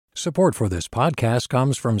Support for this podcast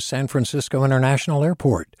comes from San Francisco International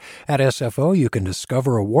Airport. At SFO, you can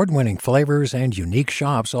discover award-winning flavors and unique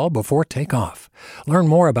shops all before takeoff. Learn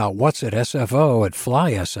more about what's at SFO at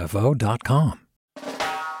flysfo.com.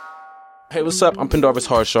 Hey, what's up? I'm Pen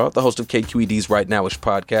Marisol, the host of KQED's Right Nowish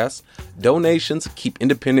podcast. Donations keep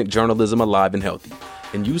independent journalism alive and healthy.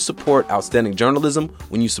 And you support outstanding journalism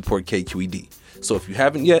when you support KQED. So if you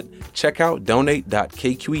haven't yet, check out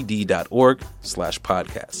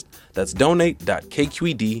donate.kqed.org/podcast. That's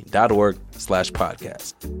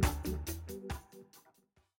donate.kqed.org/podcast.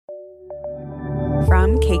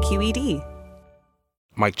 From KQED.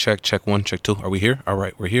 Mic check, check 1, check 2. Are we here? All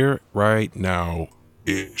right, we're here right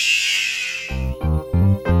now-ish.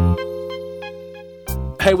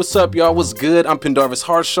 Hey, what's up, y'all? What's good? I'm Pen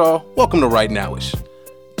Marisol. Welcome to Right Nowish.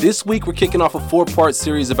 This week, we're kicking off a 4-part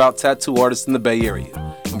series about tattoo artists in the Bay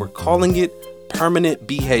Area, and we're calling it Permanent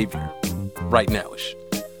Behavior. Right Nowish.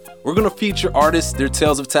 We're going to feature artists, their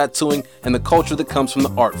tales of tattooing, and the culture that comes from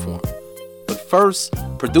the art form. But first,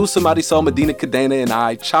 producer Marisol Medina Cadena and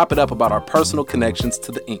I chop it up about our personal connections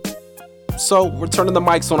to the ink. So, we're turning the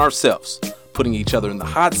mics on ourselves, putting each other in the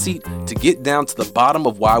hot seat to get down to the bottom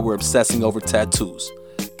of why we're obsessing over tattoos.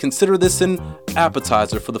 Consider this an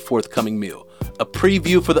appetizer for the forthcoming meal, a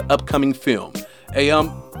preview for the upcoming film, a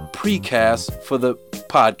precast for the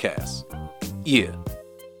podcast. Yeah,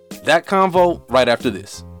 that convo right after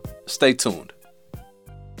this. Stay tuned.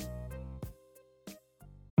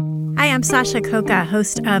 Hi, I'm Sasha Coca,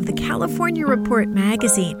 host of the California Report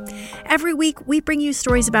magazine. Every week, we bring you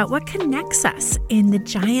stories about what connects us in the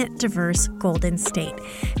giant, diverse Golden State.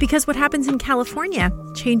 Because what happens in California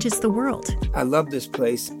changes the world. I love this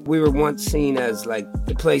place. We were once seen as like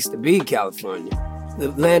the place to be, California.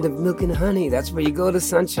 The land of milk and honey. That's where you go to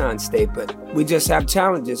Sunshine State, but we just have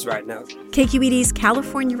challenges right now. KQED's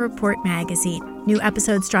California Report magazine. New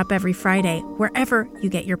episodes drop every Friday, wherever you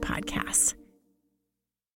get your podcasts.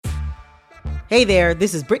 Hey there,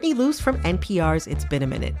 this is Brittany Luce from NPR's It's Been a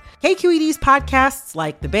Minute. KQED's podcasts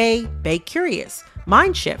like The Bay, Bay Curious,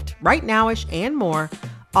 Mind Shift, Right Nowish, and more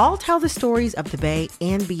all tell the stories of the Bay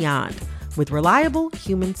and beyond with reliable,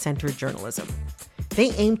 human-centered journalism.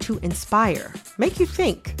 They aim to inspire, make you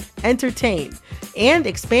think, entertain, and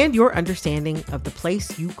expand your understanding of the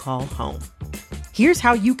place you call home. Here's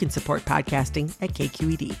how you can support podcasting at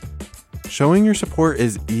KQED. Showing your support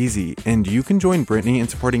is easy, and you can join Brittany in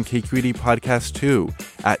supporting KQED Podcast too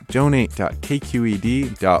at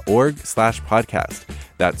donate.kqed.org/podcast.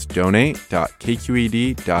 That's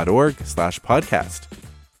donate.kqed.org/podcast.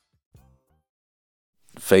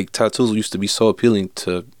 Fake tattoos used to be so appealing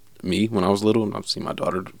to me when I was little, and I've seen my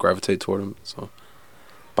daughter gravitate toward them. So,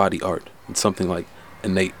 body art, it's something like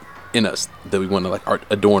innate in us that we want to like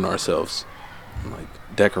adorn ourselves, and, like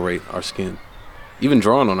decorate our skin. Even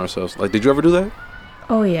drawing on ourselves. Like, did you ever do that?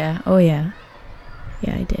 Oh yeah. Yeah,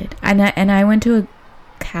 I did. And I went to a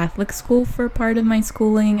Catholic school for part of my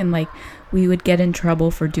schooling, and like we would get in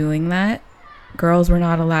trouble for doing that. Girls were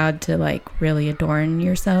not allowed to like really adorn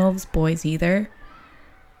yourselves, boys either.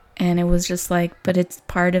 And it was just like, but it's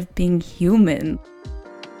part of being human.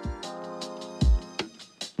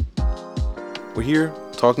 We're here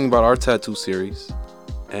talking about our tattoo series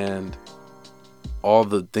and all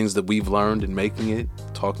the things that we've learned in making it,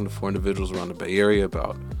 talking to 4 individuals around the Bay Area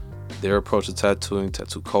about their approach to tattooing,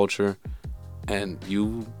 tattoo culture. And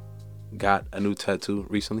you got a new tattoo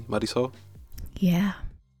recently, Marisol? Yeah.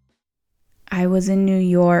 I was in New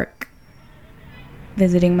York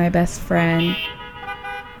visiting my best friend.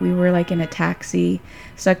 We were like in a taxi,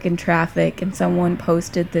 stuck in traffic, and someone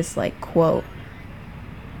posted this like quote.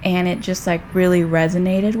 And it just like really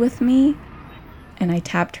resonated with me. And I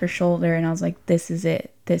tapped her shoulder and I was like, this is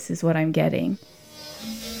it. This is what I'm getting.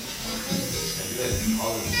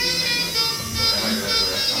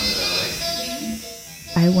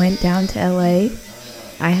 I went down to LA.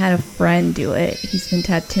 I had a friend do it. He's been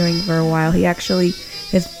tattooing for a while.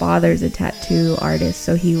 His father's a tattoo artist,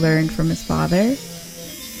 so he learned from his father.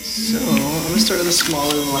 So, I'm going to start with a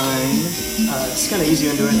smaller line. It's kind of easy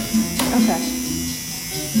to do it. Okay.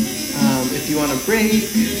 If you want a break,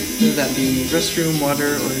 whether that be restroom,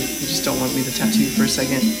 water, or you just don't want me to tattoo you for a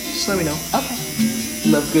second, just let me know. Okay.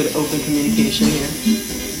 Love good open communication here.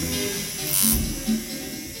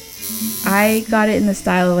 I got it in the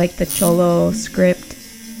style of like the Cholo script.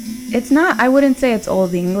 I wouldn't say it's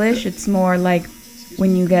Old English. It's more like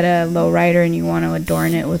when you get a lowrider and you want to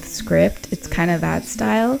adorn it with script. It's kind of that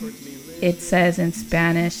style. It says in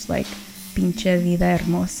Spanish like, pinche vida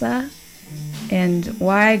hermosa. And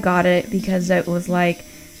why I got it, because it was like,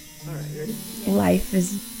 life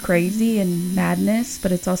is crazy and madness,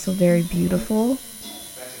 but it's also very beautiful.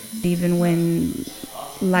 even when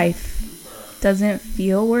life doesn't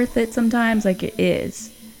feel worth it sometimes, like it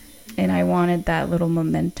is. And I wanted that little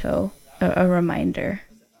memento, a reminder.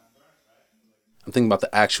 I'm thinking about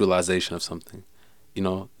the actualization of something,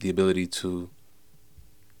 the ability to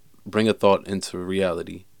bring a thought into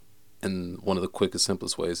reality. And one of the quickest,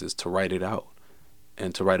 simplest ways is to write it out,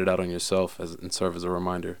 and to write it out on yourself and serve as a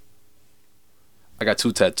reminder. I got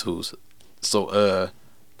 2 tattoos. So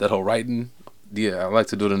that whole writing, I like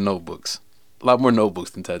to do it in notebooks. A lot more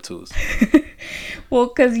notebooks than tattoos. Well,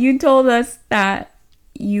 because you told us that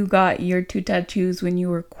you got your 2 tattoos when you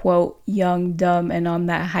were, quote, young, dumb, and on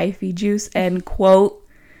that hyphy juice, end quote.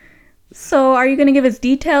 So are you going to give us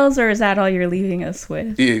details, or is that all you're leaving us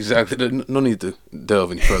with? Yeah, exactly. No need to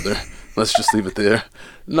delve any further. Let's just leave it there.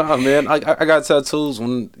 Nah, man, I got tattoos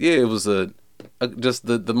when, it was just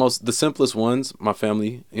the simplest ones. My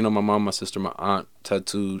family, my mom, my sister, my aunt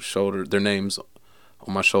tattooed their names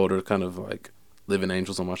on my shoulder, kind of like living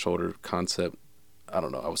angels on my shoulder concept. I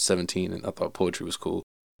don't know. I was 17 and I thought poetry was cool.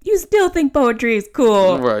 You still think poetry is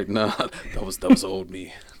cool? Right. Nah, that was old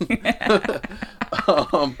me.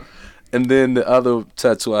 And then the other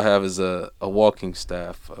tattoo I have is a walking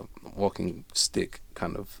staff, a walking stick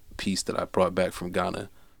kind of piece that I brought back from Ghana.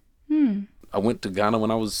 I went to Ghana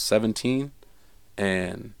when I was 17,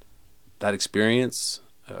 and that experience,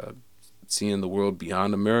 seeing the world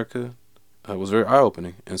beyond America, was very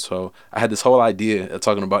eye-opening. And so I had this whole idea of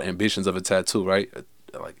talking about ambitions of a tattoo, right?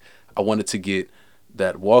 Like, I wanted to get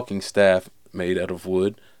that walking staff made out of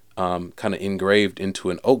wood, kind of engraved into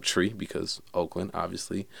an oak tree, because Oakland,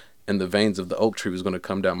 obviously, and the veins of the oak tree was going to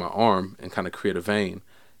come down my arm and kind of create a vein.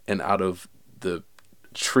 And out of the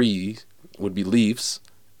tree would be leaves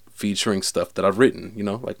featuring stuff that I've written,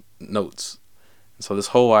 like notes. And so this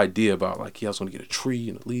whole idea about I was going to get a tree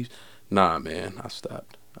and a leaf. Nah, man, I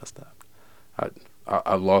stopped.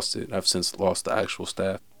 I lost it. I've since lost the actual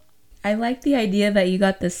staff. I like the idea that you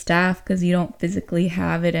got the staff because you don't physically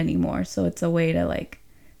have it anymore. So it's a way to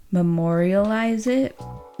memorialize it.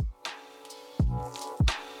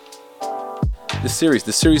 The series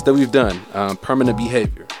that we've done, Permanent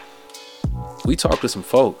Behavior, we talked to some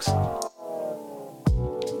folks.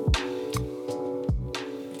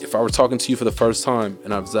 If I were talking to you for the first time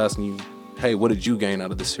and I was asking you, hey, what did you gain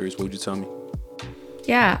out of this series? What would you tell me?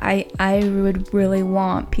 Yeah, I would really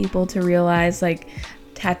want people to realize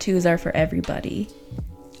tattoos are for everybody.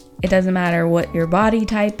 It doesn't matter what your body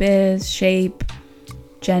type is, shape,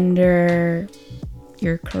 gender,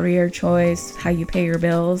 your career choice, how you pay your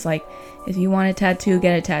bills. If you want a tattoo,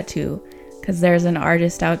 get a tattoo, because there's an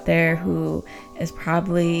artist out there who is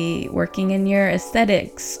probably working in your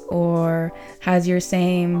aesthetics or has your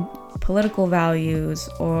same political values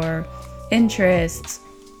or interests.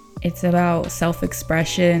 It's about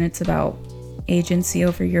self-expression. It's about agency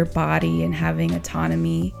over your body and having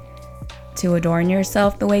autonomy to adorn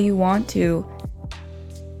yourself the way you want to.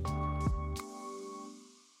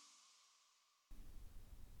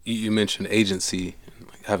 You mentioned agency,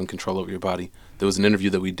 having control over your body. There was an interview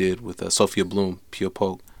that we did with Sophia Bloom, Pure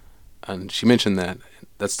Poke, and she mentioned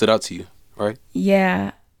that stood out to you, right?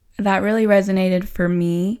 Yeah, that really resonated for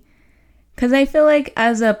me, because I feel like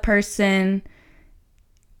as a person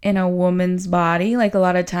in a woman's body, a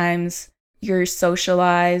lot of times you're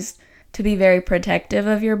socialized to be very protective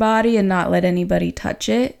of your body and not let anybody touch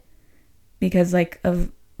it because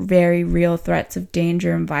of very real threats of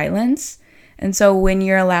danger and violence. And so when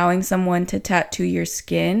you're allowing someone to tattoo your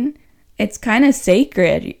skin, it's kind of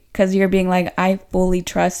sacred because you're being I fully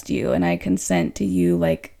trust you and I consent to you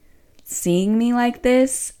seeing me like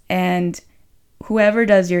this. And whoever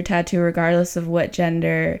does your tattoo, regardless of what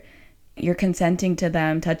gender, you're consenting to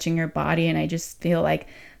them touching your body. And I just feel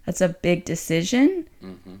that's a big decision,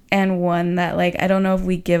 and one that I don't know if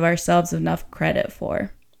we give ourselves enough credit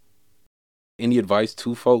for. Any advice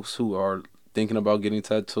to folks who are thinking about getting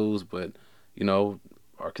tattoos but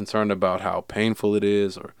are concerned about how painful it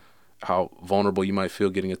is or how vulnerable you might feel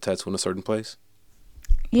getting a tattoo in a certain place?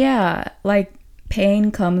 Yeah,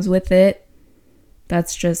 pain comes with it.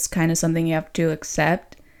 That's just kind of something you have to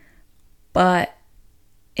accept. But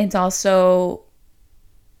it's also,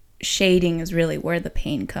 shading is really where the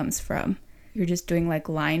pain comes from. You're just doing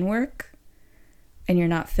line work and you're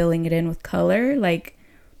not filling it in with color.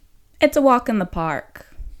 It's a walk in the park,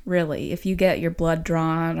 really. If you get your blood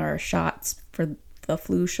drawn or shots for the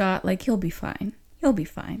flu shot, you'll be fine. You'll be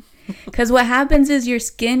fine. Because what happens is your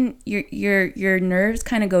skin, your nerves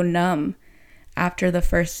kind of go numb after the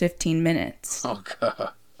first 15 minutes. Oh,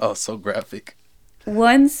 God. Oh, so graphic.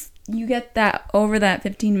 Once you get over that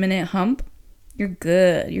 15-minute hump, you're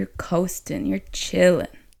good. You're coasting. You're chilling.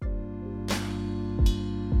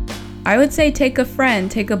 I would say take a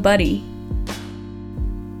friend, take a buddy.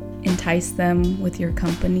 Entice them with your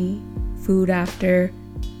company, food after.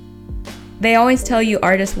 They always tell you,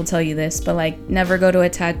 artists will tell you this, but like never go to a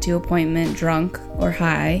tattoo appointment drunk or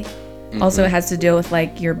high. Mm-hmm. Also, it has to deal with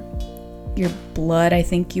like your blood. I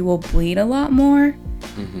think you will bleed a lot more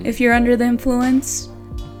if you're under the influence.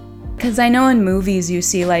 Because I know in movies you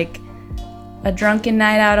see like a drunken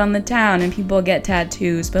night out on the town and people get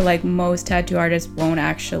tattoos, but like most tattoo artists won't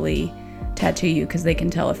actually tattoo you because they can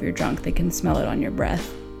tell if you're drunk. They can smell it on your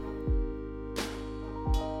breath.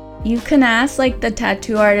 You can ask like the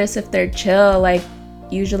tattoo artist if they're chill. Like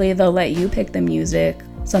usually they'll let you pick the music,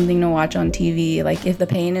 something to watch on TV. Like if the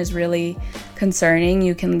pain is really concerning,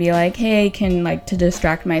 you can be like, hey, to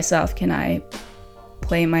distract myself, can I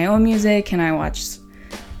play my own music? Can I watch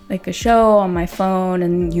like a show on my phone?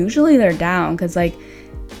 And usually they're down because like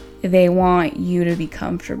they want you to be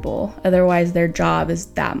comfortable. Otherwise their job is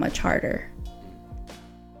that much harder.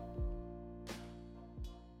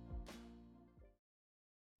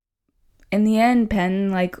 In the end, Pen,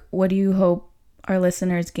 like, what do you hope our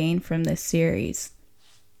listeners gain from this series?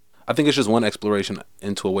 I think it's just one exploration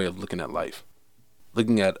into a way of looking at life.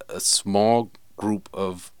 Looking at a small group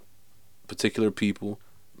of particular people,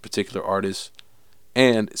 particular artists.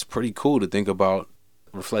 And it's pretty cool to think about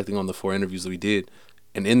reflecting on the 4 interviews that we did.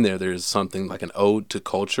 And in there's something like an ode to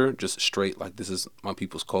culture, just straight, like, this is my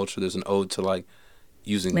people's culture. There's an ode to, like,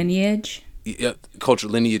 using... lineage? Yeah, culture,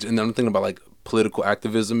 lineage. And I'm thinking about, like, political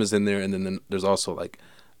activism is in there, and then there's also like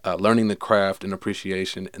learning the craft and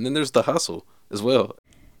appreciation, and then there's the hustle as well.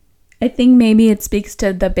 I think maybe it speaks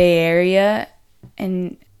to the Bay Area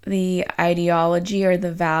and the ideology or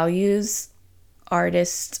the values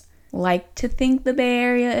artists like to think the Bay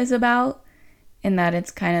Area is about, and that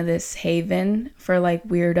it's kind of this haven for like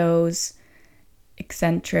weirdos,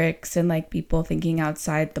 eccentrics, and like people thinking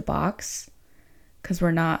outside the box, because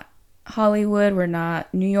we're not Hollywood, we're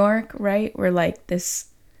not New York, right? We're like this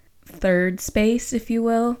third space, if you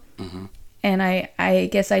will. Mm-hmm. And I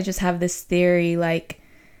guess I just have this theory, like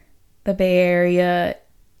the Bay Area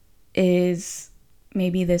is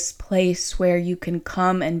maybe this place where you can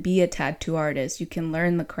come and be a tattoo artist. You can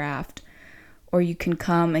learn the craft, or you can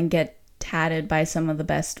come and get tatted by some of the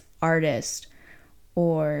best artists,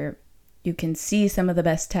 or you can see some of the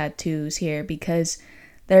best tattoos here, because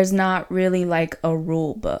there's not really like a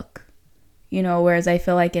rule book. You know, whereas I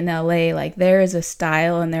feel like in LA, like there is a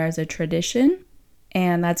style and there is a tradition,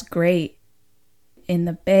 and that's great. In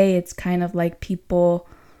the Bay, it's kind of like people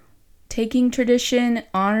taking tradition,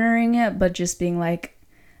 honoring it, but just being like,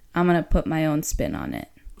 I'm going to put my own spin on it.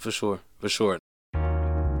 For sure.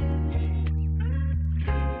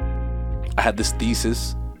 I had this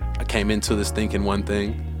thesis. I came into this thinking one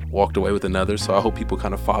thing, walked away with another. So I hope people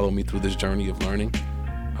kind of follow me through this journey of learning.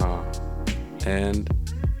 And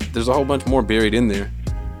there's a whole bunch more buried in there,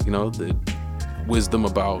 you know, the wisdom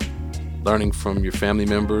about learning from your family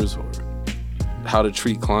members, or how to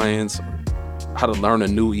treat clients, or how to learn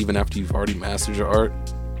anew even after you've already mastered your art.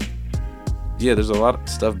 Yeah, there's a lot of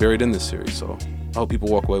stuff buried in this series, so I hope people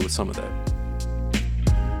walk away with some of that.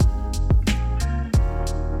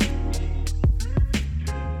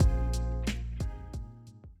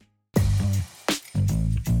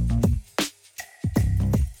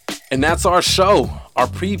 And that's our show. Our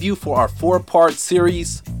preview for our 4-part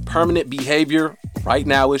series, Permanent Behavior, right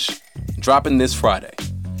now-ish, dropping this Friday.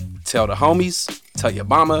 Tell the homies, tell your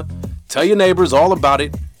mama, tell your neighbors all about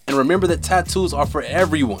it, and remember that tattoos are for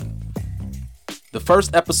everyone. The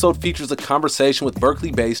first episode features a conversation with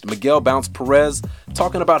Berkeley-based Miguel Bounce Perez,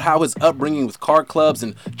 talking about how his upbringing with card clubs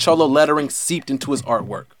and cholo lettering seeped into his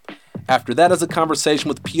artwork. After that is a conversation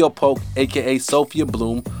with Pio Poke, aka Sophia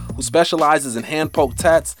Bloom, who specializes in hand-poke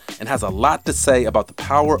tats and has a lot to say about the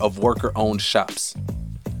power of worker-owned shops.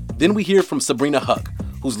 Then we hear from Sabrina Huck,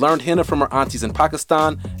 who's learned henna from her aunties in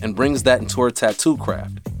Pakistan and brings that into her tattoo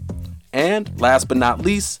craft. And last but not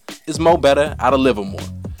least is Mo Betta out of Livermore.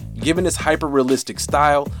 Given his hyper-realistic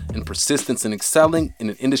style and persistence in excelling in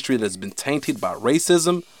an industry that's been tainted by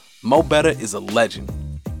racism, Mo Betta is a legend.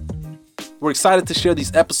 We're excited to share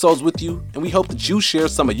these episodes with you, and we hope that you share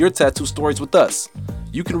some of your tattoo stories with us.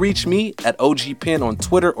 You can reach me at OGPen on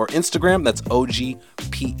Twitter or Instagram, that's OGPENN,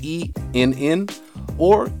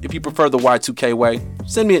 or if you prefer the Y2K way,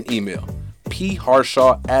 send me an email,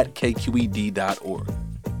 pharshaw@kqed.org.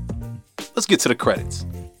 Let's get to the credits.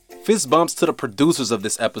 Fist bumps to the producers of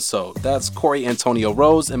this episode, that's Corey Antonio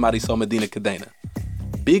Rose and Marisol Medina Cadena.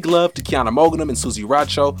 Big love to Kiana Moganum and Susie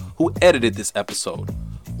Racho, who edited this episode.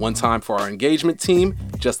 One time for our engagement team,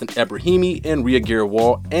 Justin Ebrahimi and Ria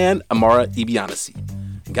Girawal and Amara Ibianasi.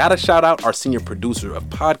 Gotta shout out our senior producer of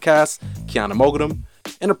podcasts, Kiana Mogadam,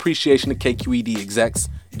 and appreciation to KQED execs,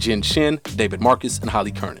 Jen Shin, David Marcus, and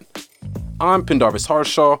Holly Kernan. I'm Pendarvis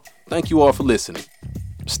Harshaw. Thank you all for listening.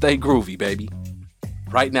 Stay groovy, baby.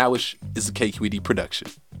 Right Nowish is a KQED production.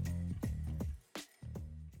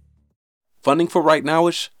 Funding for Right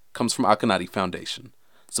Nowish comes from Akanati Foundation,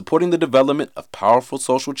 supporting the development of powerful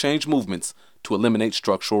social change movements to eliminate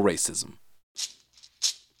structural racism.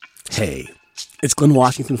 Hey, it's Glenn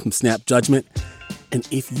Washington from Snap Judgment, and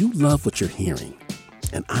if you love what you're hearing,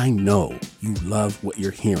 and I know you love what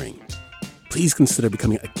you're hearing, please consider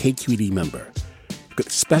becoming a KQED member. You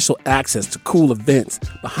get special access to cool events,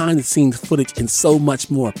 behind-the-scenes footage, and so much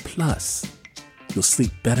more. Plus, you'll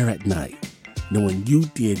sleep better at night knowing you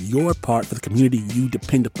did your part for the community you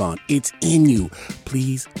depend upon. It's in you.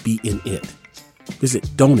 Please be in it. Visit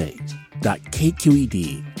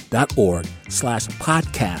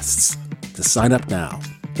donate.kqed.org/podcasts to sign up now.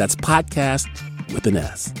 That's podcast with an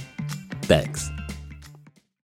S. Thanks.